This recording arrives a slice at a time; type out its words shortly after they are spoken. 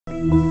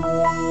Come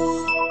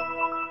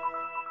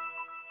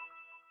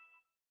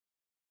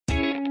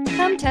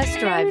test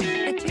drive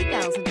the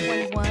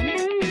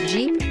 2021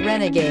 Jeep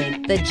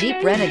Renegade. The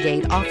Jeep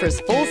Renegade offers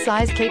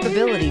full-size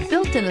capability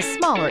built in a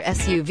smaller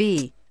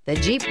SUV. The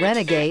Jeep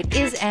Renegade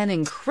is an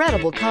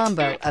incredible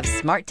combo of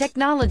smart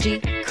technology,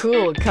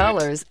 cool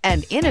colors,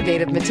 and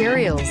innovative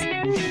materials.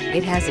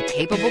 It has a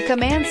capable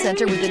command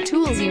center with the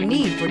tools you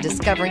need for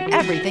discovering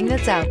everything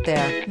that's out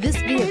there. This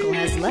vehicle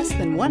has less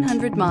than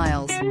 100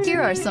 miles.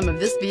 Here are some of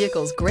this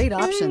vehicle's great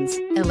options: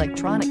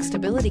 electronic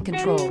stability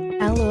control,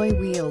 alloy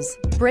wheels,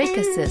 brake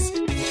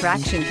assist,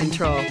 traction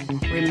control,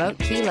 remote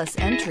keyless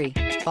entry,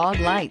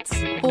 fog lights,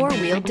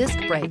 four-wheel disc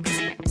brakes,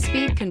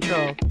 speed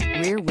control,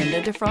 rear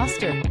window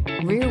defroster,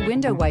 rear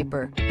window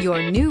wiper.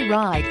 Your new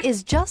ride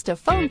is just a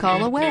phone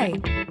call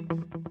away.